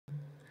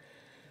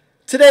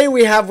Today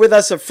we have with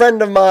us a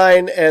friend of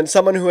mine and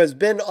someone who has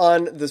been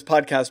on this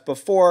podcast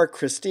before,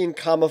 Christine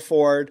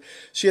Comaford.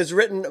 She has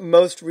written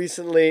most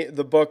recently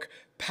the book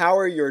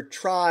Power Your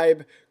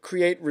Tribe,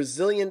 Create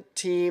Resilient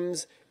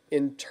Teams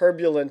in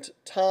Turbulent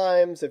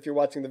Times. If you're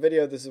watching the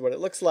video, this is what it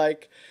looks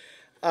like.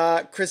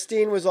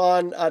 Christine was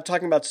on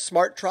talking about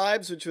Smart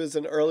Tribes, which was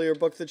an earlier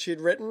book that she'd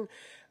written.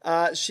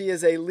 She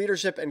is a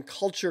leadership and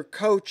culture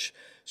coach.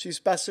 She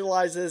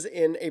specializes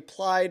in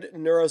applied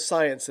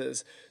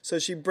neurosciences. So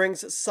she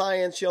brings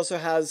science. She also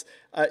has,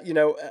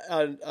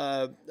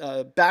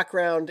 a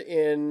background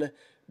in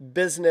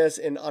business,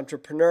 in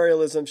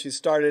entrepreneurialism. She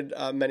started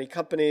many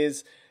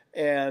companies,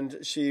 and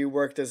she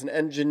worked as an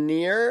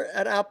engineer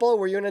at Apple.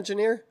 Were you an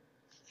engineer?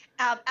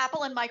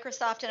 Apple and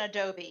Microsoft and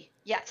Adobe.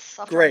 Yes,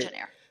 software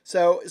engineer.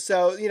 So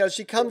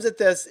she comes at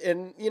this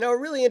in, a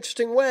really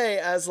interesting way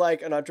as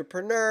like an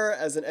entrepreneur,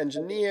 as an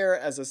engineer,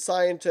 as a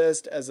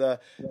scientist, as a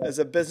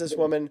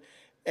businesswoman,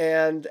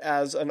 and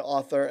as an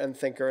author and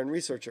thinker and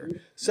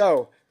researcher.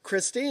 So,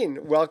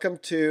 Christine, welcome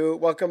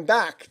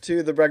back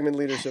to the Bregman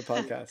Leadership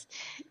Podcast.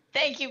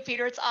 Thank you,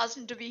 Peter. It's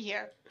awesome to be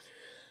here.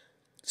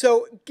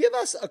 So give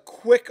us a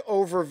quick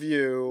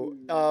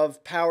overview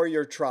of Power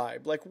Your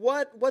Tribe. Like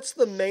what's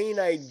the main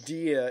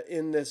idea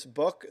in this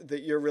book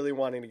that you're really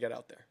wanting to get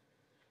out there?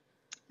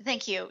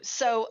 Thank you.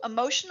 So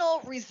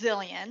emotional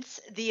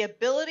resilience, the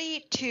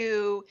ability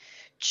to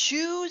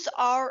choose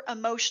our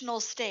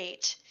emotional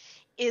state,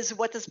 is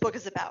what this book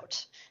is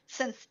about.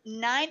 Since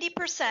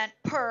 90%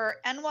 per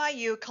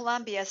NYU,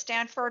 Columbia,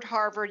 Stanford,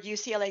 Harvard,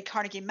 UCLA,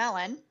 Carnegie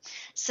Mellon,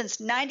 since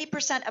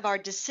 90% of our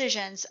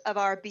decisions, of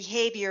our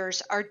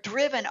behaviors are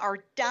driven,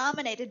 are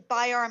dominated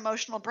by our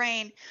emotional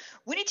brain,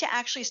 we need to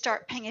actually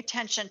start paying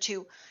attention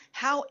to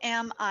how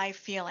am I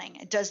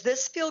feeling? Does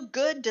this feel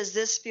good? Does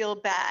this feel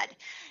bad?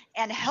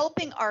 And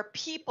helping our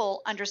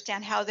people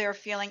understand how they're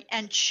feeling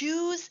and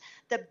choose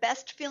the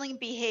best feeling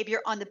behavior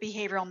on the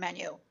behavioral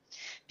menu.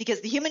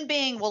 Because the human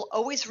being will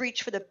always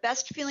reach for the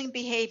best feeling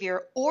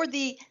behavior or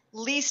the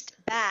least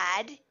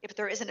bad, if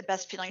there isn't a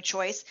best feeling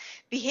choice,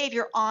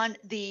 behavior on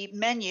the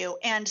menu.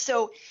 And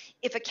so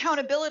if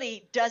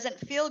accountability doesn't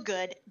feel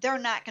good, they're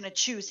not going to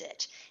choose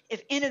it.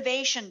 If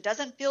innovation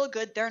doesn't feel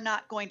good, they're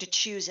not going to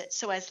choose it.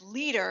 So as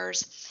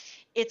leaders,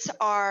 it's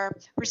our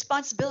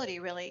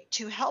responsibility really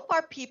to help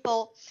our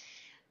people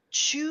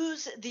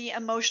choose the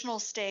emotional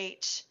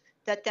state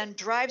that then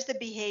drives the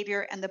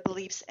behavior and the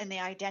beliefs and the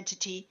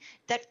identity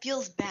that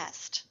feels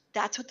best.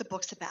 That's what the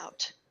book's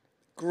about.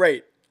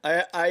 Great.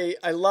 I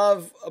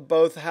love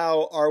both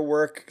how our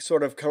work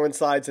sort of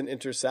coincides and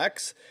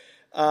intersects.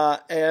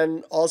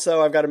 And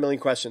also I've got a million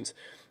questions,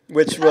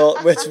 which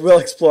we'll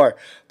explore.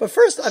 But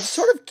first, I'm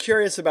sort of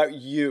curious about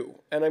you,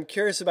 and I'm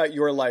curious about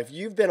your life.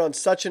 You've been on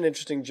such an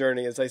interesting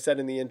journey, as I said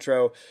in the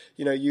intro.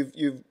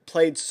 You've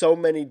played so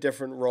many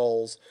different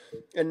roles,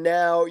 and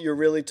now you're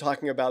really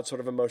talking about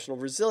sort of emotional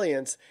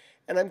resilience.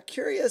 And I'm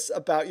curious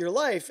about your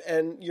life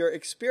and your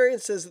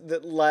experiences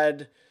that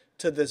led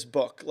to this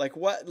book.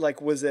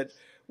 Was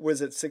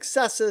it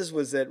successes?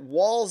 Was it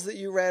walls that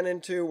you ran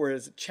into?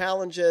 Was it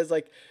challenges?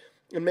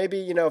 And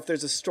maybe, if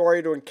there's a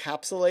story to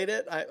encapsulate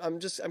it, I'm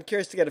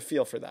curious to get a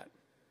feel for that.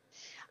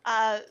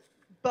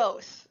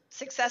 Both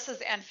successes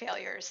and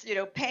failures,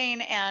 pain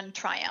and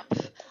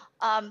triumph.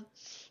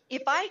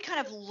 If I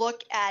kind of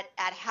look at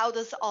how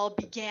this all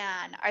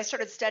began, I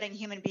started studying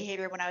human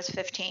behavior when I was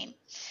 15.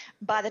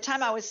 By the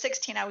time I was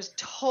 16, I was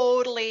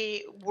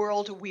totally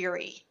world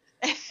weary.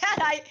 And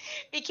I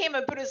became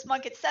a Buddhist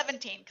monk at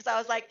 17 because I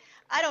was like,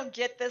 I don't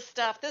get this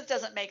stuff. This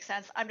doesn't make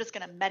sense. I'm just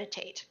going to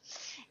meditate.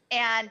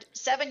 And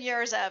 7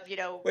 years of,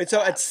 Wait,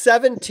 so at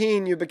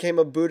 17, you became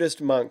a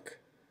Buddhist monk?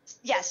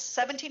 Yes,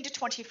 17 to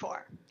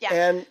 24.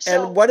 Yeah.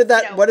 And what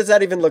does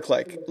that even look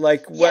like?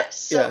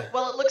 Yes.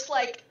 Well, it looks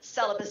like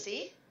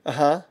celibacy.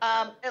 Uh-huh.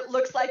 It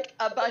looks like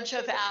a bunch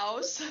of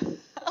vows,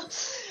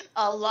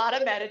 a lot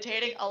of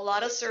meditating, a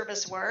lot of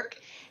service work.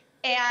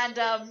 And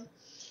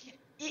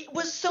it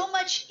was so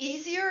much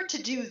easier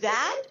to do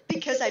that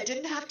because I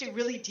didn't have to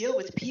really deal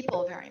with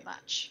people very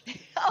much.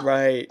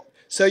 Right.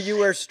 So you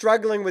were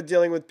struggling with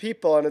dealing with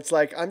people, and it's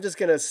like, I'm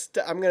going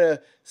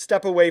to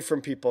step away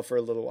from people for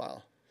a little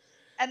while.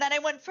 And then I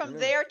went from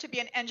there to be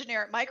an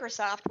engineer at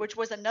Microsoft, which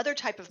was another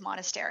type of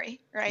monastery,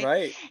 right?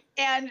 Right.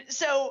 And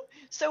so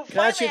Can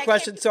I ask you a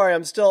question? Sorry,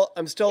 I'm still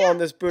on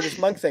this Buddhist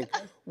monk thing.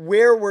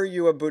 Where were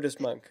you a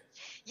Buddhist monk?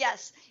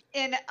 Yes,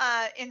 in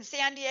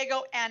San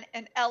Diego and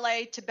in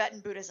LA, Tibetan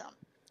Buddhism.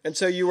 And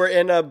so you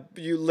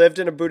lived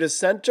in a Buddhist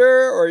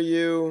center, or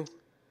you?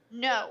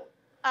 No.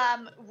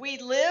 We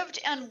lived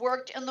and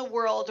worked in the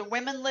world.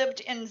 Women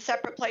lived in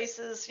separate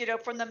places,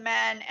 from the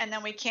men. And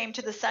then we came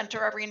to the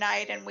center every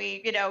night and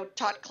we,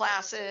 taught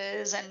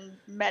classes and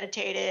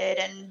meditated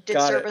and did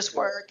service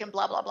work and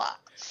blah, blah, blah.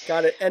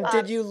 Got it. And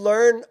did you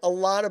learn a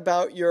lot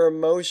about your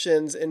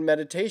emotions in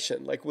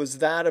meditation? Was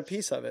that a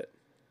piece of it?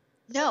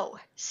 No.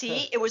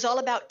 See, It was all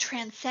about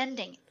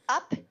transcending.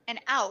 up and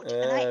out.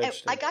 And I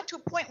Interesting. got to a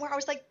point where I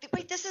was like,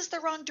 wait, this is the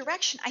wrong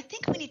direction. I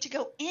think we need to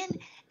go in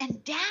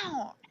and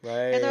down.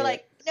 Right. And they're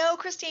like, no,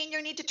 Christine,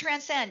 you need to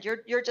transcend.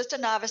 You're just a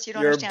novice. You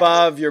don't You're understand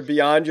above, this. you're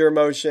beyond your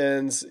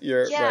emotions.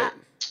 You're Yeah. right.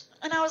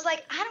 And I was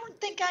like, I don't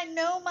think I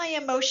know my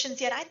emotions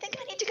yet. I think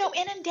I need to go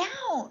in and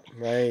down.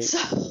 Right. So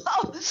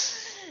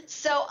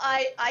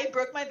I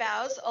broke my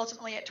vows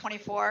ultimately at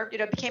 24,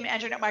 became an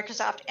engineer at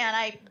Microsoft. And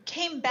I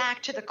came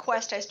back to the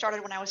quest I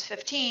started when I was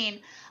 15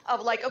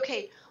 of like,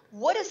 okay,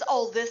 what does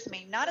all this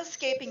mean? Not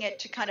escaping it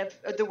to kind of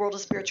the world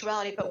of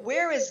spirituality, but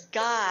where is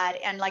God?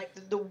 And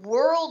like the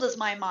world is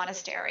my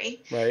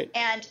monastery. Right.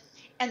 And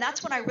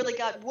that's when I really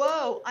got,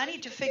 whoa, I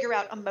need to figure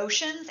out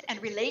emotions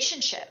and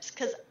relationships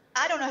because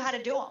I don't know how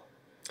to do them.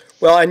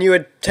 Well, and you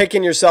had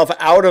taken yourself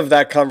out of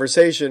that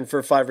conversation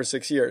for 5 or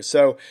 6 years.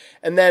 So,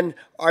 and then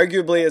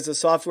arguably as a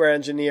software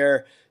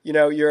engineer,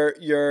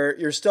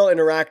 you're still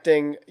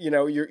interacting,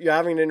 you're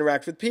having to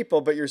interact with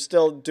people, but you're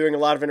still doing a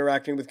lot of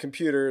interacting with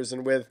computers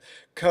and with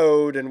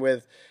code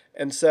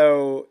and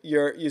so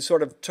you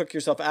sort of took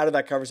yourself out of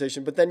that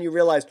conversation, but then you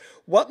realized,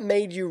 what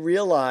made you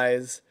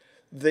realize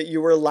that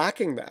you were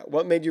lacking that?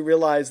 What made you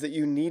realize that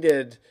you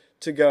needed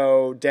to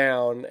go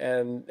down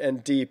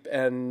and deep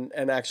and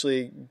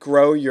actually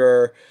grow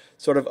your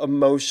sort of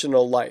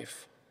emotional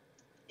life?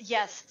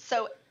 Yes.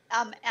 So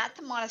at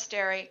the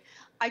monastery,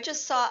 I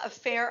just saw a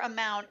fair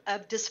amount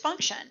of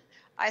dysfunction.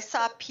 I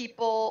saw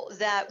people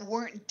that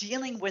weren't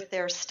dealing with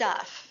their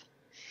stuff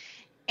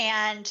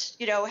and,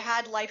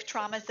 had life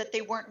traumas that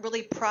they weren't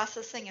really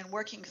processing and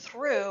working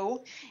through.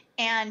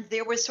 And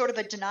there was sort of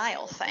a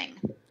denial thing.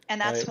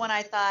 And that's Right. when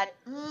I thought,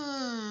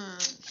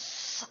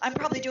 I'm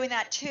probably doing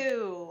that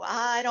too.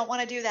 I don't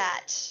want to do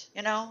that.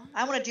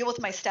 I want to deal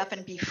with my stuff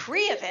and be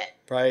free of it.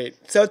 Right.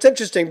 So it's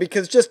interesting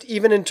because just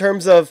even in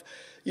terms of,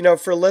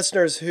 for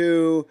listeners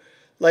who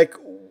like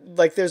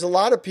there's a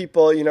lot of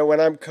people, when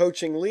I'm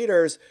coaching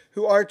leaders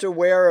who aren't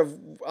aware of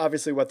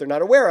obviously what they're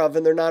not aware of,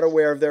 and they're not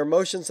aware of their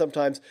emotions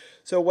sometimes.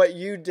 So what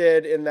you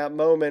did in that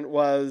moment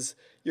was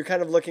you're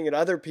kind of looking at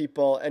other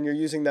people and you're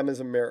using them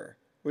as a mirror,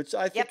 which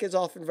I think is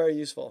often very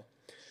useful.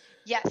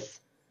 Yes.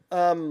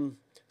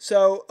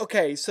 So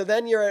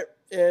then you're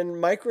in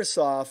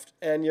Microsoft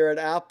and you're at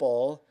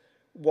Apple.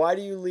 Why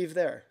do you leave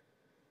there?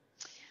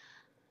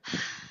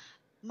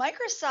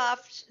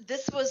 Microsoft,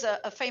 this was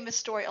a famous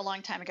story a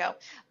long time ago,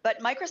 but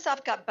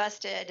Microsoft got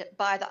busted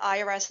by the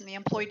IRS and the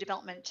Employee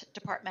Development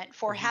Department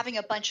for having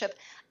a bunch of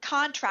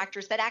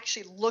contractors that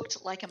actually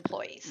looked like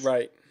employees.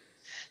 Right.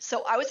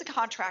 So I was a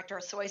contractor,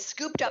 so I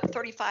scooped up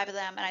 35 of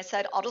them and I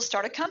said, I'll just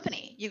start a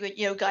company.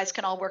 You guys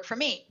can all work for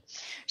me.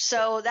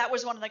 So that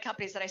was one of the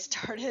companies that I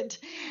started.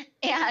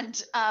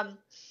 And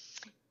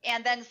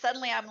then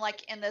suddenly I'm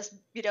like in this,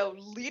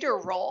 leader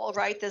role,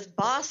 right? This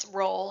boss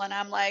role. And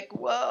I'm like,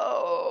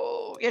 whoa,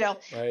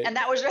 Right. And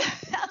that was,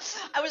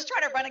 I was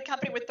trying to run a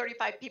company with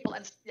 35 people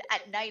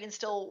at night and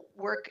still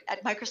work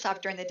at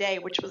Microsoft during the day,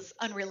 which was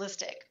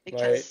unrealistic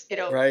because,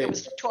 Right. It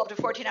was 12 to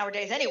 14-hour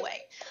days anyway.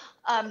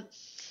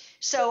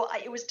 So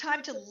it was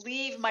time to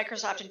leave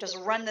Microsoft and just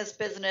run this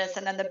business.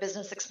 And then the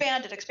business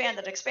expanded, et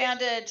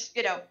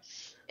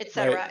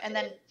cetera. Right. And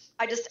then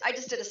I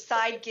just did a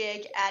side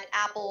gig at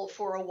Apple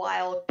for a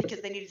while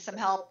because they needed some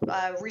help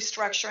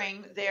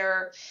restructuring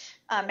their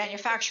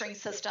manufacturing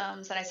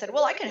systems. And I said,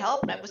 well, I can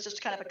help. And it was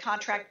just kind of a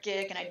contract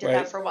gig. And I did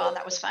that for a while. And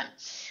that was fun.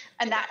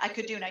 And that I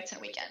could do nights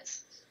and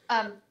weekends.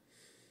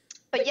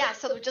 But yeah,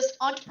 so just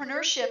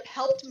entrepreneurship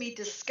helped me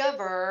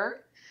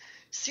discover.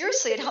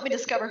 Seriously, it helped me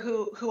discover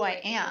who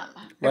I am.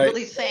 Right. I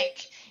really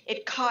think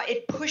it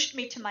pushed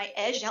me to my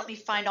edge. It helped me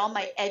find all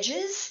my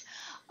edges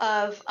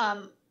of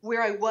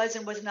where I was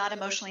and was not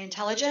emotionally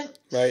intelligent.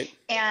 Right.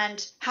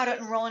 And how to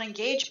enroll and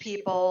engage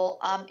people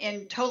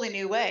in totally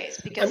new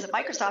ways. Because at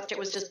Microsoft, it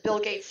was just Bill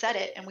Gates said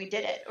it and we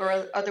did it.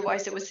 Or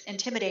otherwise, it was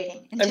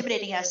intimidating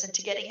us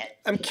into getting it.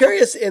 I'm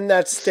curious in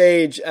that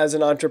stage as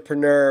an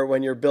entrepreneur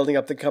when you're building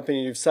up the company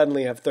and you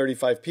suddenly have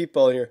 35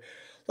 people and you're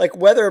like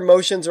whether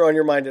emotions are on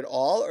your mind at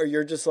all, or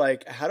you're just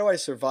like, how do I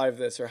survive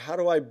this? Or how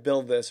do I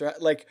build this? Or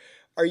like,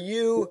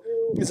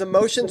 is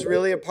emotions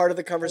really a part of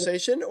the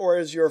conversation, or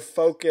is your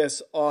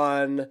focus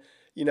on,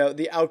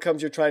 the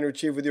outcomes you're trying to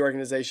achieve with the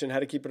organization, how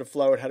to keep it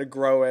afloat, how to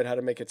grow it, how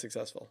to make it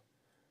successful?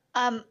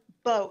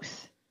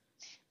 Both.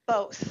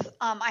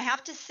 I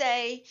have to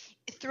say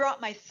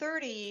throughout my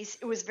 30s,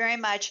 it was very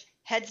much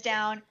heads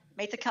down,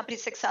 made the company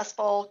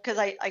successful because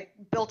I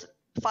built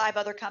 5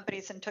 other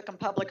companies and took them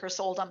public or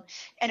sold them.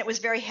 And it was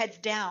very heads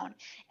down.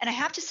 And I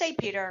have to say,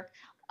 Peter,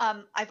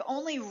 I've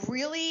only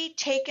really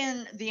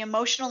taken the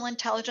emotional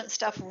intelligence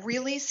stuff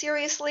really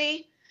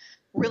seriously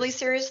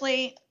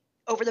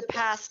over the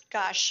past,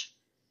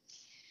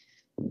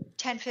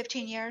 10,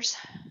 15 years.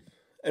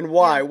 And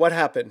why? Yeah. What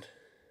happened?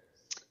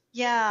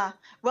 Yeah.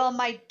 Well,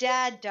 my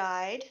dad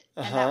died,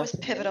 and that was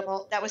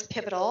pivotal.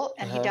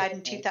 And he died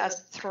in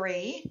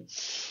 2003.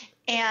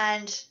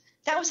 And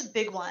that was a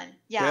big one.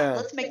 Yeah,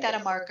 let's make that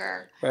a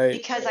marker. Right.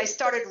 Because I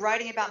started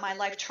writing about my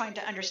life, trying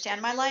to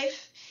understand my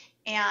life,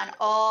 and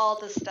all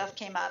this stuff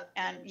came up.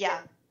 And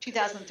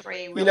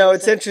 2003 You really know, was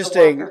it's the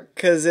interesting whopper.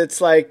 because it's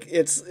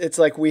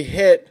like we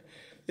hit.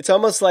 It's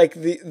almost like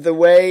the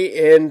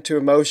way into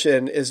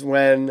emotion is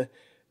when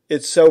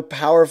it's so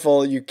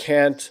powerful you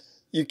can't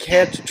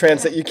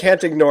translate, you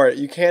can't ignore it.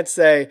 You can't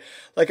say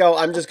like, oh,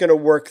 I'm just going to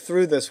work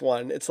through this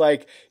one. It's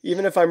like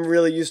even if I'm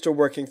really used to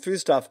working through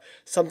stuff,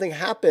 something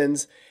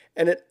happens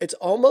and it's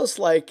almost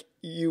like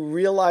you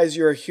realize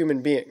you're a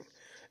human being.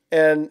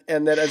 And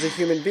that as a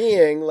human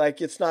being, like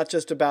it's not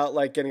just about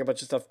like getting a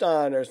bunch of stuff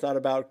done, or it's not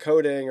about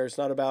coding, or it's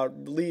not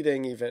about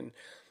leading even.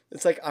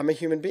 It's like I'm a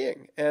human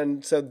being.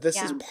 And so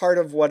this is Yeah. part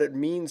of what it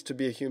means to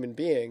be a human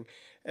being.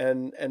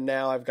 And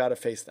now I've got to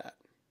face that.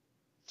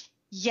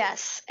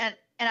 Yes, and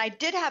I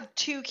did have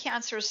two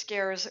cancer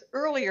scares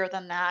earlier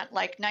than that,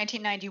 like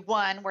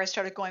 1991, where I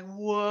started going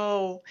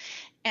whoa,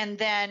 and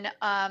then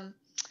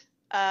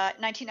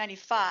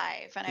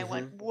 1995, and I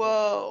went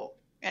whoa,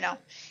 you know.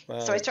 So I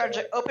Wow. started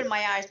to open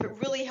my eyes,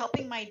 but really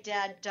helping my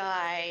dad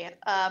die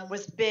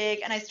was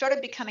big, and I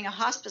started becoming a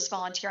hospice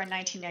volunteer in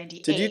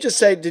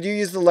 1998. Did you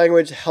use the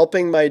language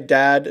helping my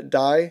dad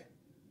die?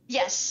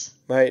 Yes.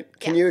 Right.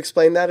 Can Yeah. you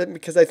explain that?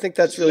 Because I think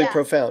that's really Yeah.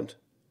 profound.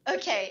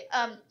 Okay.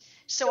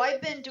 So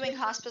I've been doing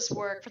hospice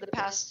work for the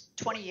past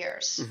 20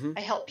 years.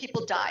 I help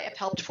people die. I've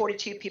helped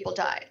 42 people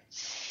die.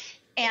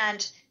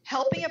 And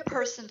helping a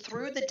person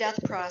through the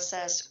death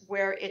process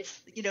where it's,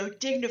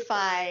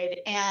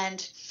 dignified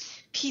and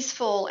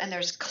peaceful and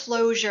there's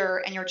closure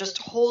and you're just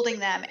holding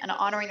them and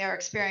honoring their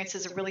experience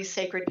is a really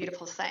sacred,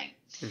 beautiful thing.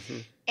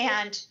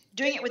 And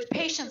doing it with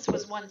patients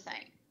was one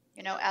thing,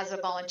 as a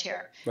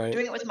volunteer. Right.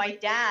 Doing it with my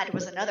dad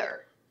was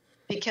another.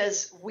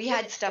 Because we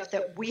had stuff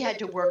that we had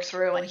to work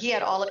through, and he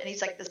had all of it, and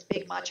he's like this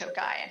big macho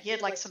guy, and he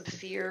had like some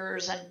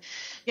fears, and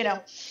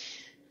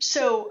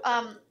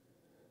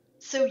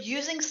so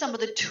using some of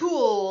the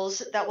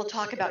tools that we'll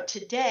talk about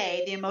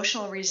today, the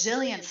emotional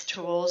resilience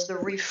tools, the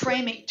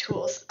reframing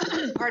tools,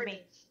 pardon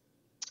me,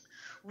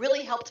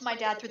 really helped my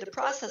dad through the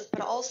process,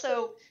 but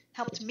also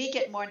helped me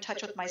get more in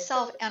touch with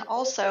myself, and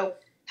also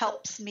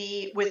helps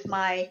me with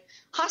my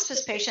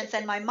hospice patients.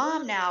 And my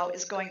mom now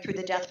is going through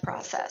the death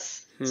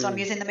process. So I'm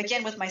using them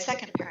again with my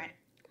second parent.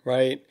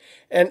 Right.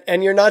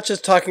 And you're not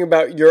just talking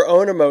about your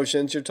own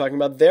emotions, you're talking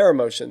about their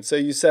emotions. So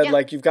you said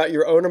like you've got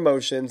your own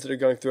emotions that are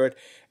going through it,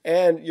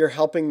 and you're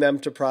helping them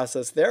to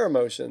process their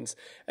emotions.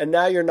 And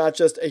now you're not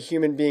just a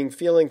human being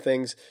feeling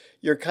things,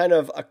 you're kind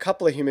of a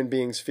couple of human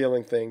beings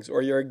feeling things,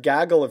 or you're a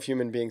gaggle of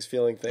human beings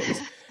feeling things.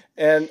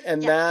 And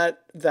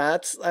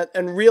that's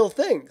real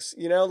things,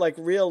 like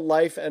real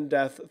life and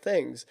death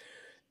things.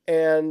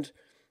 And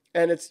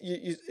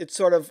it's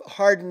sort of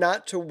hard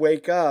not to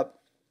wake up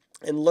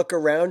and look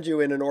around you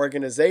in an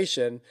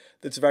organization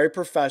that's very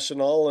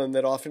professional and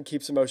that often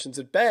keeps emotions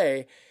at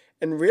bay,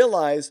 and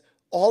realize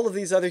all of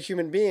these other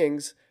human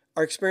beings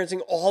are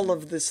experiencing all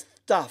of this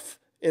stuff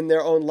in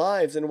their own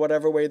lives in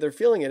whatever way they're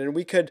feeling it. And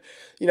we could,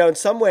 in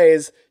some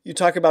ways, you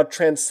talk about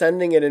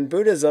transcending it in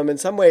Buddhism. In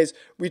some ways,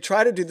 we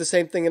try to do the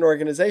same thing in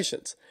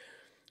organizations.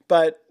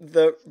 But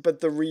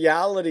the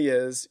reality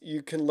is,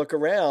 you can look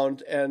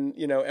around and,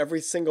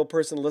 every single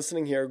person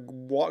listening here,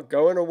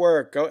 going to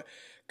work, go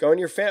in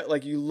your family,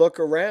 like you look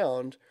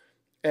around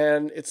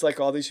and it's like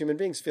all these human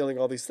beings feeling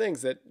all these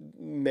things that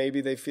maybe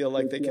they feel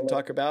like they can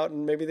talk about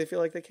and maybe they feel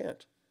like they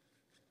can't.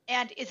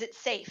 And is it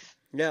safe?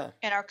 Yeah.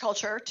 In our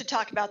culture to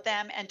talk about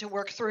them and to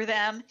work through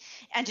them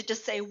and to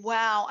just say,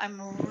 wow,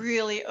 I'm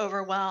really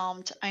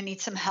overwhelmed. I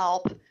need some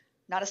help.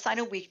 Not a sign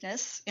of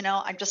weakness.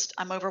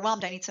 I'm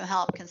overwhelmed. I need some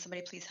help. Can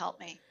somebody please help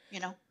me?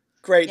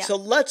 Great. Yeah. So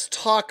let's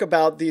talk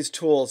about these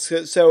tools.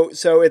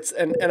 So it's,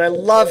 and I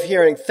love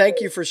hearing, thank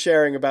you for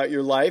sharing about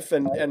your life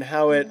and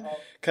how it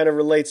kind of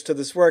relates to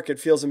this work. It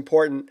feels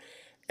important.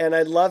 And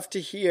I'd love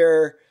to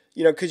hear,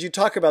 because you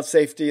talk about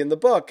safety in the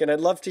book, and I'd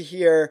love to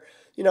hear,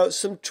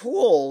 some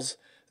tools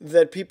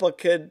that people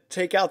could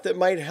take out that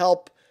might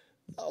help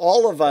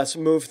all of us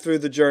move through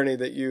the journey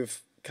that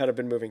you've kind of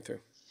been moving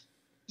through.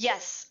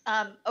 Yes.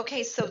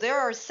 Okay. So there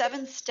are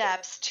 7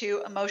 steps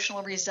to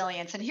emotional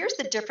resilience. And here's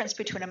the difference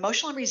between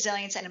emotional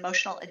resilience and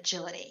emotional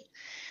agility.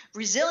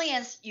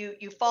 Resilience,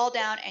 you fall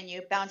down and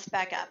you bounce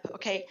back up.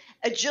 Okay.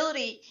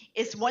 Agility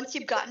is once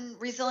you've gotten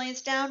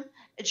resilience down,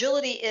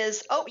 agility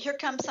is, oh, here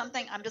comes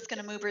something. I'm just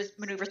going to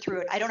maneuver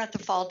through it. I don't have to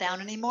fall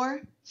down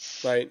anymore.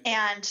 Right.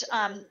 And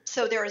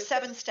so there are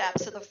 7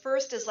 steps. So the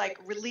first is like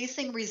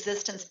releasing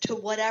resistance to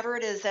whatever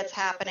it is that's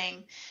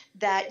happening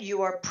that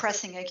you are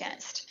pressing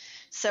against.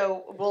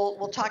 So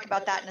we'll talk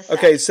about that in a second.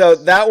 Okay, so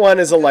that one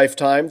is a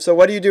lifetime. So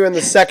what do you do in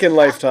the second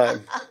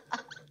lifetime?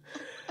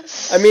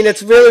 I mean,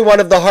 it's really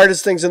one of the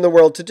hardest things in the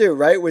world to do,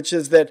 right? Which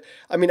is that,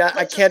 I mean,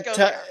 I can't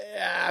tell.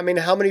 I mean,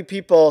 how many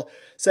people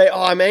say,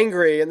 oh, I'm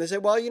angry. And they say,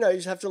 well, you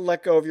just have to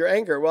let go of your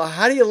anger. Well,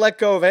 how do you let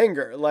go of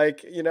anger?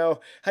 Like,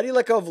 how do you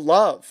let go of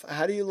love?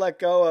 How do you let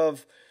go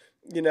of,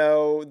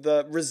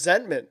 the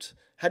resentment?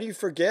 How do you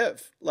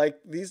forgive? Like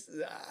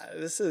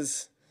this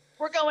is...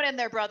 We're going in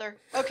there, brother.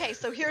 Okay,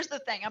 so here's the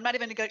thing. I'm not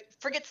even going to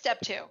forget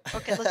step 2.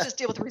 Okay, let's just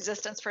deal with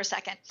resistance for a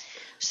second.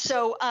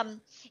 So,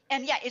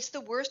 and yeah, it's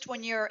the worst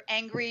when you're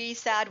angry,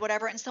 sad,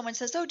 whatever, and someone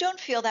says, "Oh, don't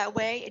feel that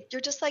way."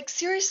 You're just like,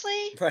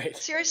 seriously? Right.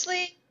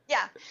 Seriously?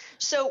 Yeah.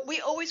 So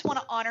we always want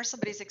to honor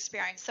somebody's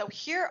experience. So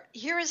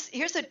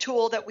here's a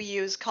tool that we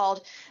use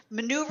called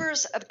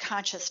maneuvers of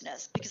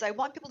consciousness, because I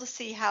want people to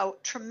see how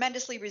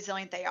tremendously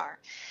resilient they are.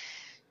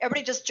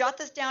 Everybody just jot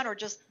this down or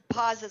just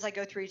pause as I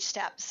go through each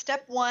step.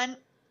 Step 1,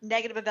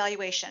 negative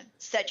evaluation.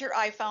 Set your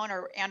iPhone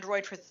or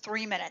Android for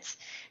 3 minutes.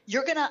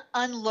 You're going to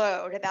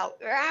unload about,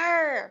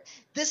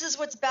 this is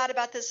what's bad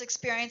about this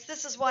experience.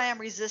 This is why I'm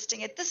resisting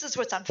it. This is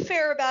what's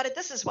unfair about it.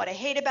 This is what I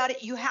hate about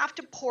it. You have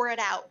to pour it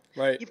out.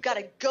 Right. You've got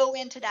to go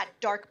into that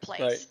dark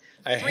place.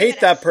 Right. I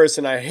hate that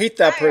person. I hate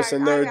that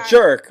person. They're a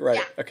jerk. Right.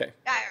 Yeah. Okay.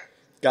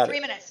 Got it.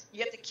 3 minutes. You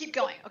have to keep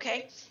going.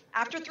 Okay.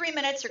 After 3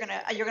 minutes, you're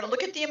gonna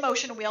look at the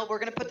emotion wheel. We're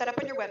gonna put that up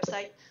on your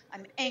website.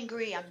 I'm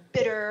angry. I'm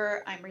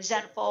bitter. I'm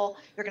resentful.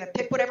 You're gonna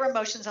pick whatever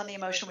emotions on the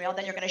emotion wheel.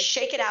 Then you're gonna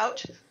shake it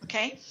out.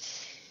 Okay.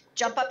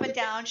 Jump up and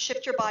down.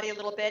 Shift your body a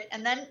little bit.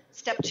 And then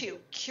step 2,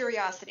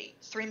 curiosity.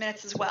 3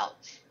 minutes as well.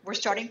 We're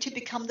starting to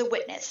become the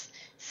witness.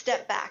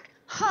 Step back.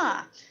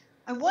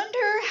 I wonder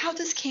how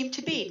this came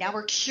to be. Now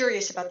we're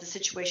curious about the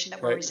situation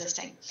that we're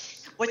resisting.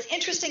 What's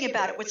interesting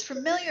about it? What's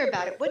familiar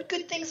about it? What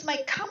good things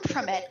might come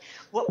from it?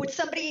 What would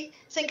somebody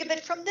think of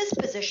it from this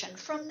position,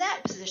 from that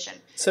position?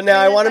 So now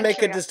I want to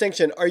make a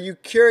distinction. Are you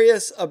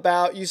curious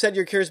about, you said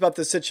you're curious about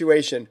the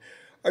situation.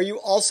 Are you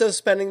also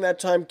spending that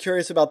time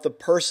curious about the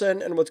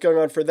person and what's going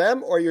on for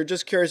them, or you're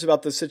just curious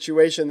about the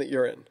situation that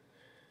you're in?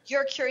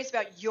 You're curious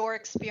about your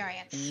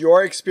experience.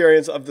 Your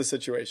experience of the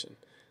situation.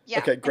 Yeah.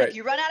 Okay, great. And if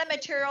you run out of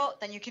material,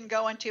 then you can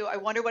go into, I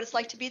wonder what it's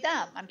like to be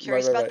them. I'm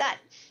curious about that.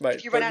 Right.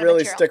 If you run but out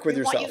really of material, stick with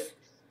yourself.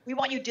 We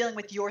want you dealing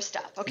with your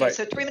stuff. Okay,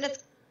 so 3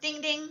 minutes,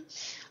 ding, ding.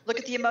 Look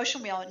at the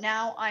emotion wheel.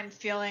 Now I'm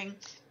feeling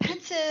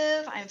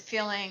pensive. I'm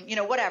feeling,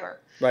 whatever.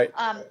 Right.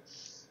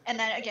 And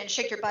then again,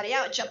 shake your body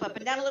out, jump up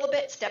and down a little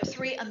bit. Step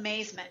 3,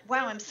 amazement.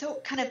 Wow, I'm so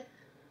kind of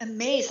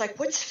amazed. Like,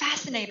 what's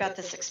fascinating about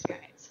this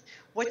experience?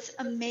 What's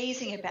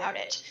amazing about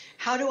it?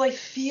 How do I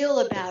feel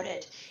about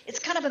it? It's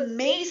kind of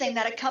amazing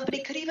that a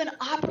company could even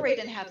operate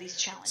and have these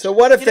challenges. So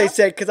what if they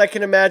say, because I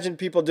can imagine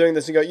people doing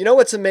this and go, you know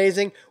what's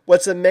amazing?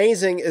 What's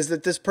amazing is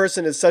that this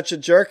person is such a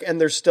jerk and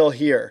they're still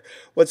here.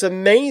 What's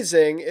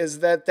amazing is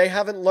that they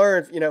haven't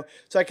learned,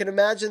 so I can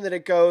imagine that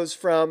it goes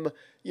from,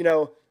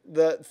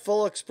 the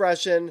full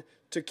expression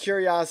to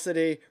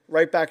curiosity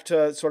right back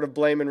to sort of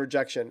blame and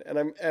rejection.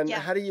 And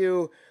how do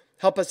you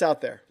help us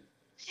out there?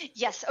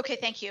 Yes. Okay.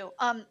 Thank you.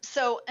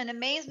 So an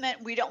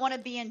amazement, we don't want to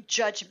be in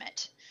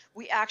judgment.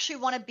 We actually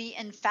want to be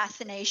in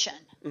fascination.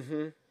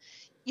 Mm-hmm.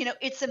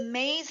 It's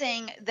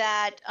amazing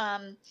that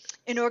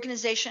an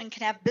organization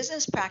can have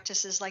business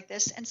practices like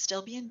this and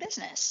still be in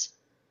business,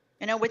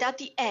 without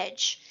the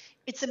edge.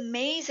 It's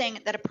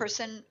amazing that a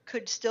person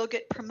could still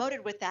get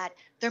promoted with that.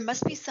 There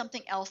must be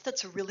something else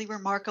that's really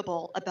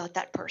remarkable about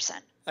that person.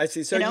 I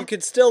see. So you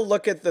could still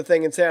look at the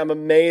thing and say, I'm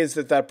amazed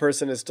that that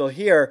person is still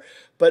here,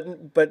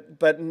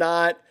 but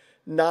not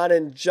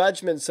in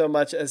judgment so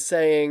much as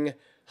saying,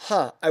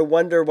 I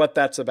wonder what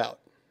that's about.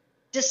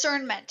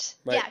 Discernment.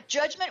 Right. Yeah.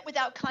 Judgment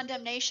without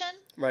condemnation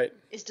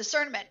is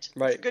discernment.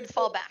 Right. It's a good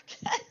fallback.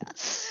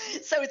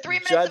 So 3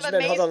 minutes judgment, of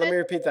amazement. Hold on, let me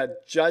repeat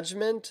that.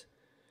 Judgment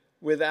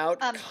without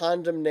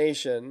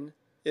condemnation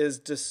is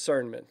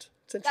discernment.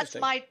 It's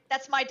interesting.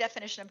 That's my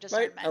definition of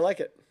discernment. Right. I like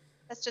it.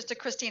 That's just a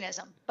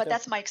Christinism, but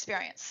that's my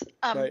experience.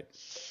 Right.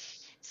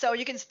 So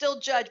you can still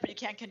judge, but you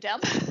can't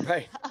condemn.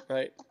 Right.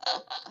 I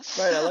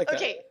like that.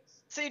 Okay.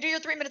 So you do your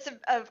 3 minutes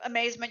of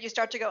amazement. You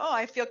start to go,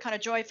 I feel kind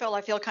of joyful.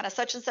 I feel kind of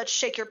such and such.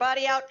 Shake your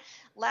body out.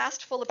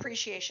 Last, full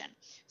appreciation.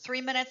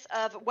 3 minutes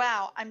of,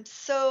 wow, I'm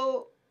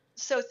so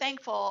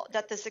thankful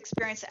that this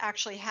experience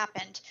actually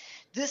happened.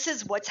 This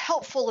is what's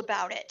helpful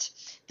about it.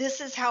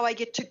 This is how I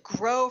get to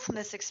grow from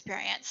this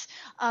experience.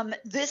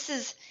 This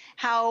is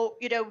how,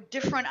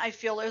 different I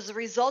feel as a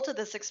result of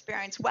this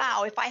experience.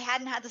 Wow, if I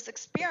hadn't had this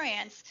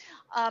experience,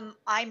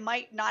 I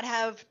might not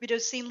have,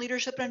 seen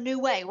leadership in a new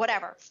way,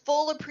 whatever.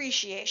 Full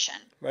appreciation.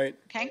 Right.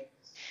 Okay.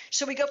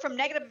 So we go from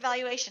negative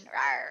evaluation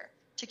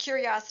to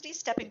curiosity,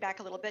 stepping back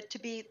a little bit, to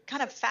be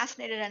kind of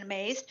fascinated and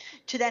amazed,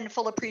 to then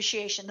full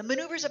appreciation. The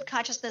maneuvers of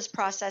consciousness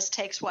process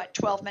takes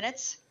 12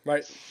 minutes?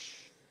 Right.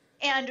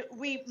 And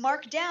we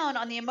mark down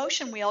on the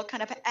emotion wheel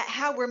kind of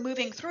how we're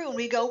moving through, and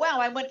we go, wow,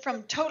 I went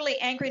from totally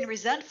angry and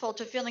resentful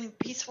to feeling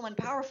peaceful and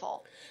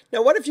powerful.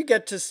 Now, what if you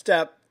get to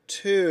step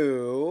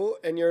 2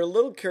 and you're a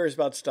little curious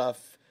about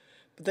stuff,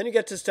 but then you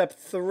get to step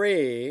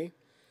 3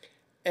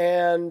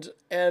 and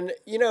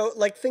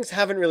things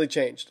haven't really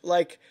changed.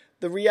 Like,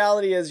 the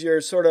reality is you're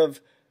sort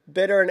of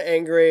bitter and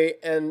angry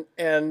and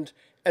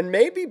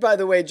maybe, by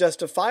the way,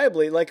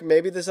 justifiably, like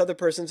maybe this other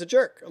person's a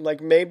jerk.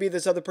 Like maybe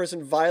this other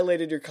person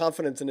violated your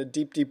confidence in a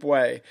deep, deep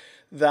way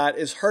that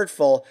is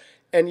hurtful,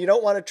 and you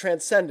don't want to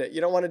transcend it. You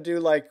don't want to do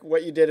like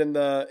what you did in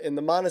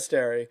the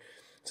monastery,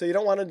 So you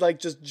don't want to like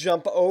just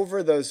jump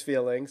over those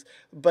feelings,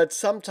 but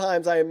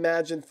sometimes I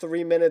imagine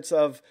 3 minutes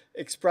of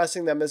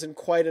expressing them isn't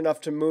quite enough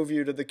to move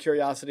you to the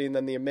curiosity and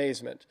then the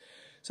amazement.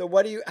 So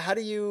what's your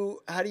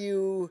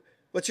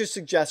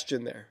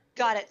suggestion there?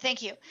 Got it.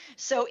 Thank you.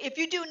 So if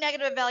you do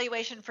negative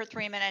evaluation for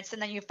 3 minutes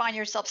and then you find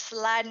yourself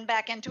sliding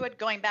back into it,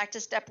 going back to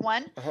step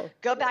one,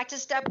 go back to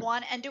step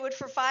one and do it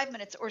for 5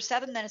 minutes or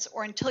 7 minutes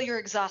or until you're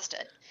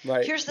exhausted.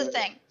 Right. Here's the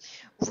thing.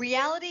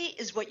 Reality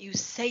is what you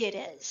say it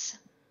is.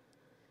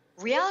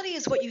 Reality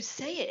is what you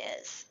say it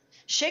is.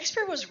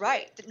 Shakespeare was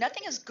right that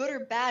nothing is good or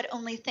bad,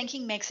 only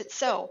thinking makes it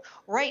so.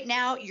 Right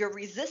now, you're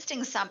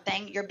resisting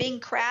something. You're being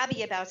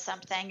crabby about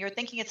something. You're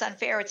thinking it's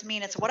unfair, it's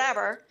mean, it's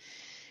whatever.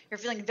 You're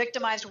feeling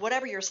victimized,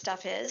 whatever your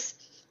stuff is,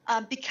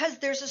 because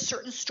there's a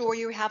certain story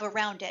you have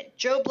around it.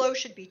 Joe Blow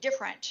should be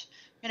different.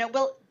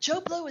 Well,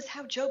 Joe Blow is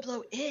how Joe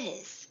Blow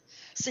is.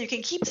 So you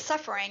can keep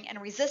suffering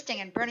and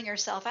resisting and burning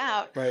yourself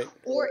out, right.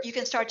 Or you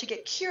can start to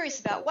get curious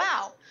about,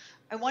 wow,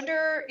 I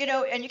wonder,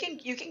 and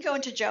you can go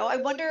into Joe. I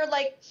wonder,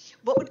 like,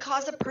 what would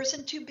cause a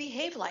person to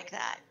behave like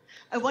that?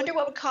 I wonder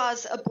what would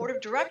cause a board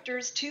of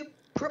directors to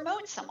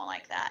promote someone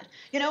like that.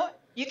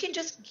 You can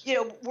just,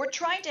 we're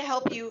trying to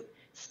help you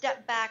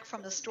step back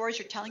from the stories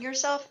you're telling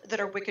yourself that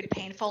are wicked,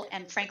 painful,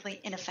 and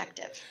frankly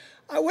ineffective.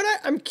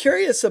 I'm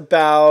curious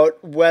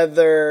about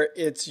whether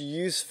it's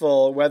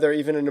useful, whether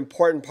even an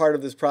important part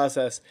of this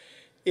process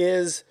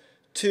is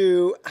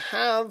to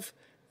have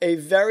a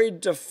very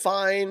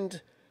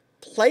defined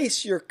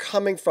place you're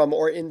coming from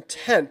or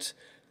intent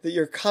that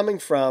you're coming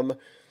from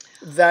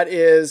that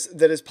is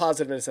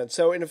positive in a sense.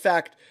 So in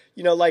fact,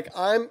 like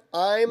I'm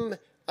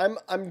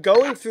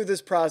going through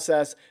this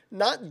process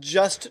not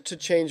just to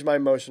change my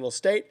emotional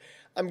state.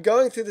 I'm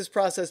going through this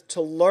process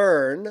to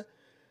learn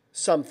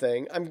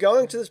something. I'm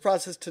going through this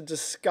process to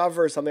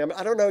discover something.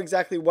 I don't know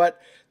exactly what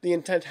the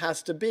intent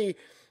has to be,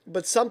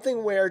 but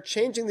something where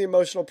changing the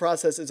emotional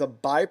process is a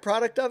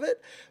byproduct of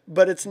it,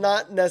 but it's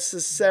not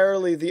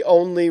necessarily the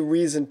only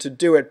reason to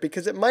do it,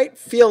 because it might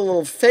feel a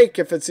little fake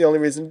if it's the only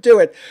reason to do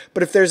it.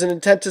 But if there's an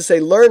intent to say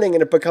learning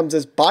and it becomes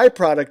this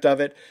byproduct of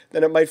it,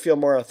 then it might feel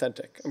more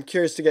authentic. I'm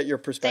curious to get your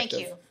perspective.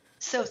 Thank you.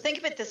 So think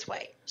of it this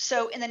way.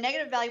 So in the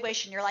negative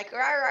evaluation, you're like, rawr,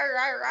 rawr,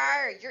 rawr,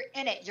 rawr. You're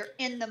in it. You're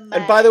in the mud.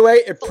 And by the way,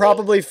 it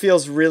probably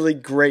feels really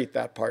great,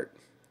 that part.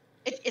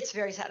 It's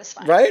very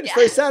satisfying. Right? Yeah. It's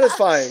very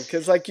satisfying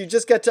because like you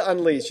just get to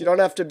unleash. You don't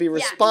have to be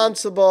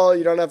responsible.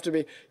 You don't have to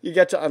be, you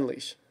get to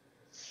unleash.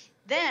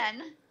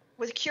 Then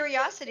with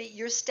curiosity,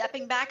 you're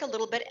stepping back a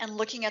little bit and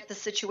looking at the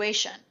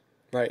situation.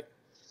 Right.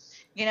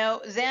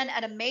 Then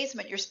at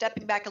amazement, you're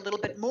stepping back a little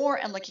bit more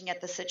and looking at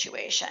the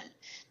situation.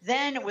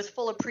 Then with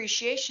full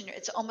appreciation,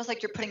 it's almost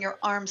like you're putting your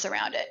arms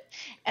around it.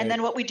 And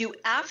then what we do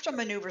after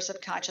maneuvers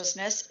of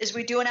consciousness is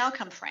we do an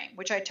outcome frame,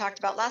 which I talked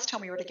about last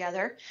time we were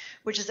together,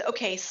 which is,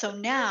 okay, so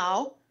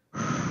now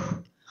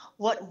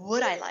what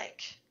would I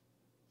like?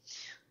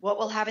 What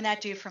will having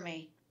that do for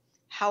me?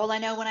 How will I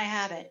know when I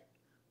have it?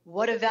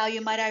 What of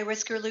value might I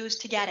risk or lose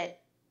to get it?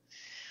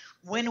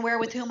 When, where,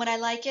 with whom would I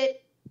like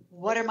it?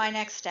 What are my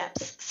next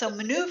steps? So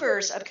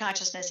maneuvers of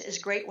consciousness is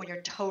great when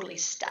you're totally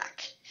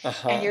stuck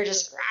and you're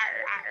just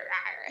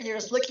and you're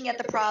just looking at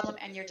the problem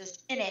and you're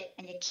just in it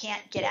and you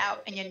can't get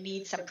out and you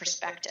need some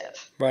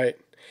perspective. Right.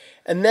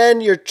 And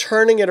then you're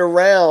turning it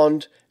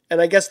around. And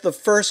I guess the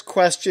first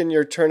question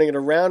you're turning it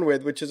around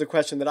with, which is a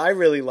question that I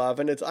really love,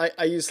 and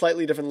I use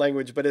slightly different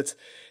language, but it's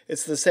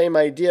the same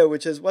idea,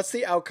 which is, what's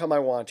the outcome I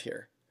want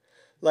here?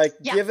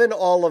 Like, given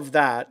all of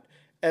that,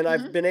 and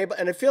I've been able,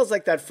 and it feels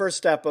like that first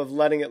step of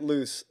letting it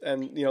loose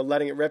and,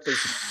 letting it rip is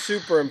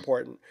super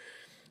important.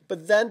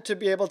 But then to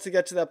be able to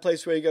get to that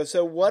place where you go,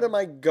 so what am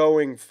I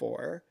going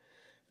for?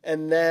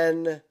 And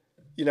then,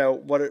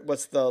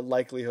 what's the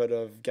likelihood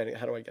of getting,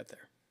 how do I get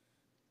there?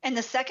 And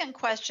the second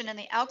question in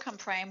the outcome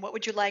frame, what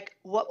would you like,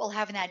 what will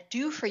having that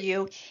do for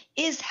you,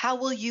 is how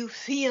will you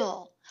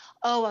feel?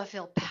 Oh, I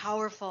feel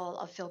powerful.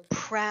 I feel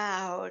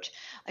proud.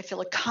 I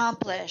feel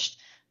accomplished.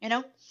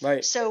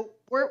 Right. So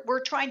we're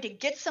trying to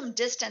get some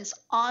distance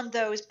on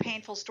those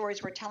painful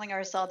stories we're telling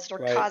ourselves that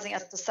are causing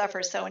us to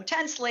suffer so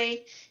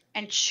intensely,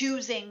 and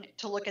choosing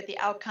to look at the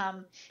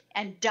outcome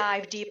and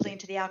dive deeply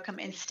into the outcome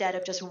instead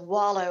of just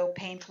wallow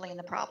painfully in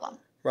the problem.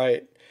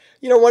 Right.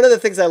 One of the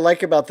things I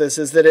like about this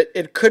is that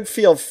it could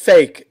feel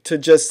fake to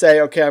just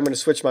say, okay, I'm going to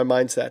switch my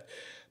mindset.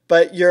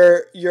 But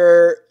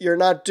you're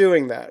not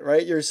doing that,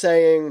 right? You're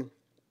saying,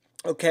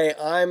 okay,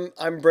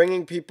 I'm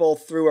bringing people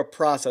through a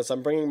process.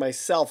 I'm bringing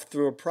myself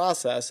through a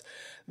process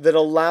that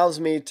allows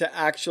me to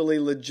actually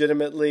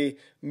legitimately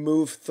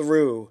move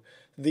through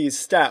these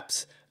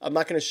steps. I'm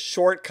not going to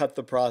shortcut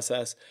the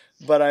process,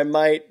 but I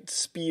might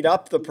speed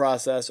up the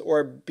process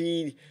or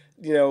be,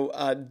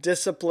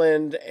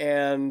 disciplined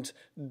and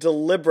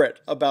deliberate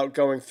about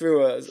going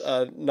through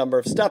a number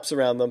of steps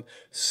around them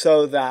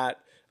so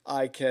that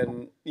I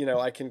can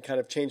kind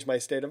of change my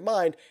state of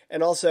mind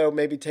and also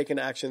maybe take an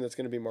action that's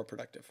going to be more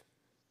productive.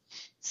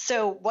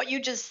 So what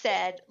you just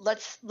said,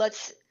 let's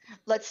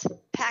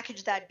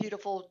package that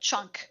beautiful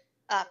chunk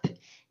up.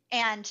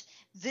 And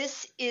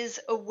this is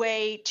a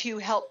way to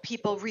help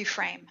people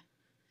reframe.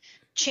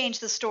 Change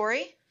the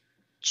story,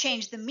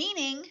 change the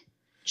meaning,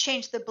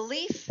 change the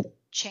belief,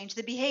 change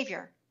the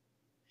behavior.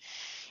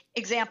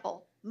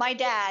 Example, my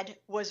dad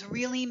was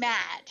really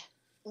mad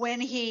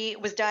when he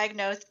was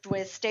diagnosed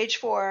with stage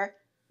 4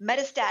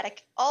 metastatic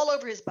all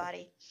over his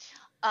body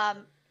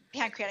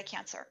pancreatic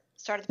cancer.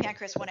 Started the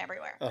pancreas, went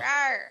everywhere. Oh,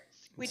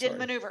 we did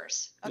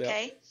maneuvers,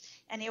 okay? Yep.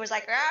 And he was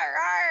like, rawr,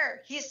 rawr.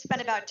 He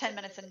spent about 10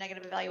 minutes in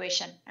negative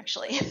evaluation,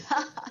 actually.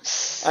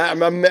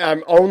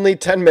 I'm only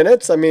 10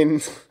 minutes. I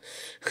mean,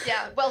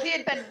 yeah. Well, he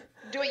had been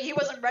doing. He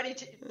wasn't ready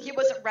to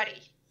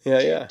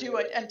do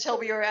it until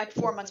we were at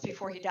 4 months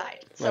before he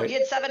died. So he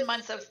had 7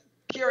 months of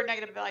pure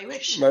negative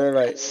evaluation.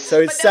 Right.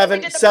 So he's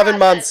seven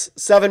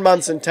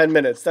months and 10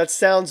 minutes. That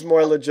sounds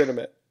more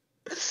legitimate.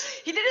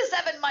 He did his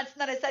 7 months,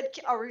 and then I said,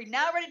 are we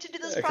now ready to do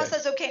this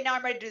process? Okay, now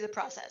I'm ready to do the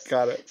process.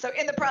 Got it. So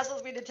in the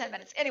process, we did 10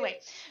 minutes. Anyway,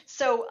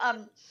 so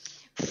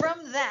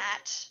from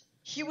that,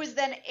 he was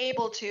then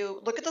able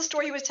to look at the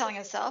story he was telling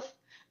himself,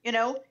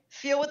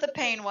 feel what the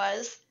pain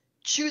was,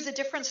 choose a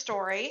different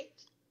story,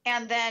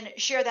 and then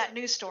share that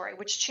new story,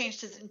 which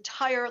changed his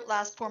entire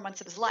last 4 months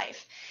of his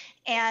life.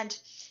 And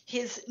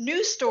his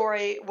new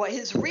story,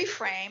 his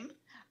reframe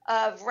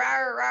of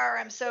rawr, rawr,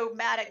 I'm so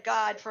mad at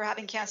God for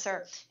having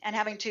cancer and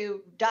having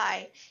to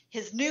die.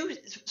 His new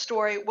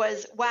story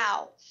was,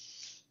 wow,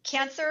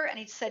 cancer. And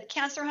he said,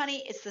 cancer,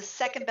 honey, it's the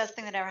second best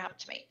thing that ever happened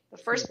to me. The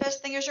first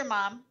best thing is your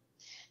mom.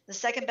 The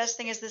second best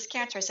thing is this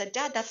cancer. I said,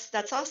 Dad,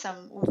 that's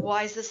awesome.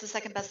 Why is this the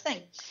second best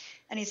thing?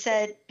 And he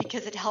said,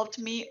 because it helped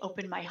me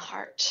open my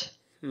heart.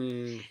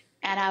 And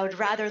I would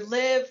rather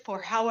live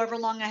for however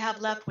long I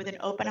have left with an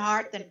open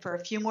heart than for a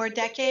few more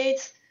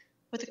decades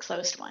with a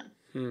closed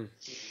one.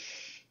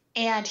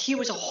 And he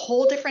was a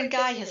whole different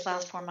guy his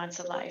last 4 months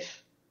of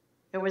life.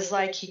 It was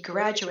like he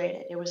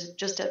graduated. It was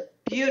just a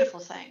beautiful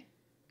thing.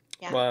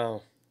 Yeah.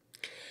 Wow.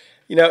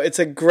 It's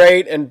a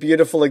great and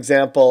beautiful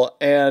example.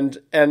 And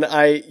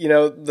I,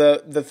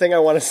 the thing I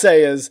want to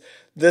say is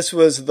this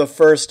was the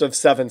first of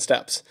 7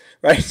 steps,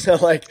 right? So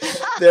like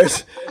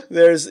there's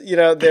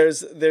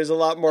a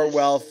lot more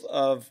wealth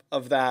of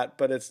that,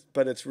 but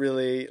it's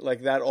really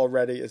like that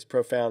already is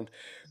profound.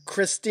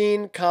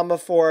 Christine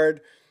Comaford,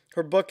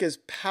 her book is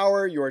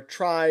Power Your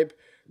Tribe,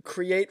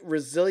 Create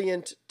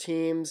Resilient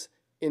Teams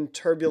in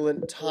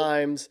Turbulent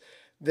Times.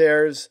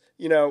 There's,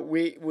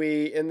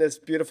 we in this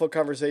beautiful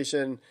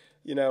conversation,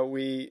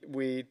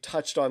 we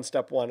touched on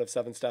step 1 of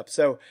 7 steps.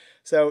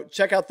 So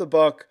check out the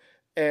book.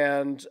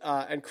 And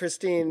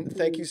Christine,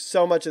 thank you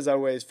so much as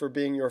always for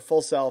being your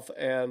full self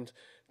and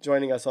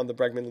joining us on the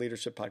Bregman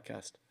Leadership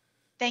Podcast.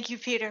 Thank you,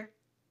 Peter.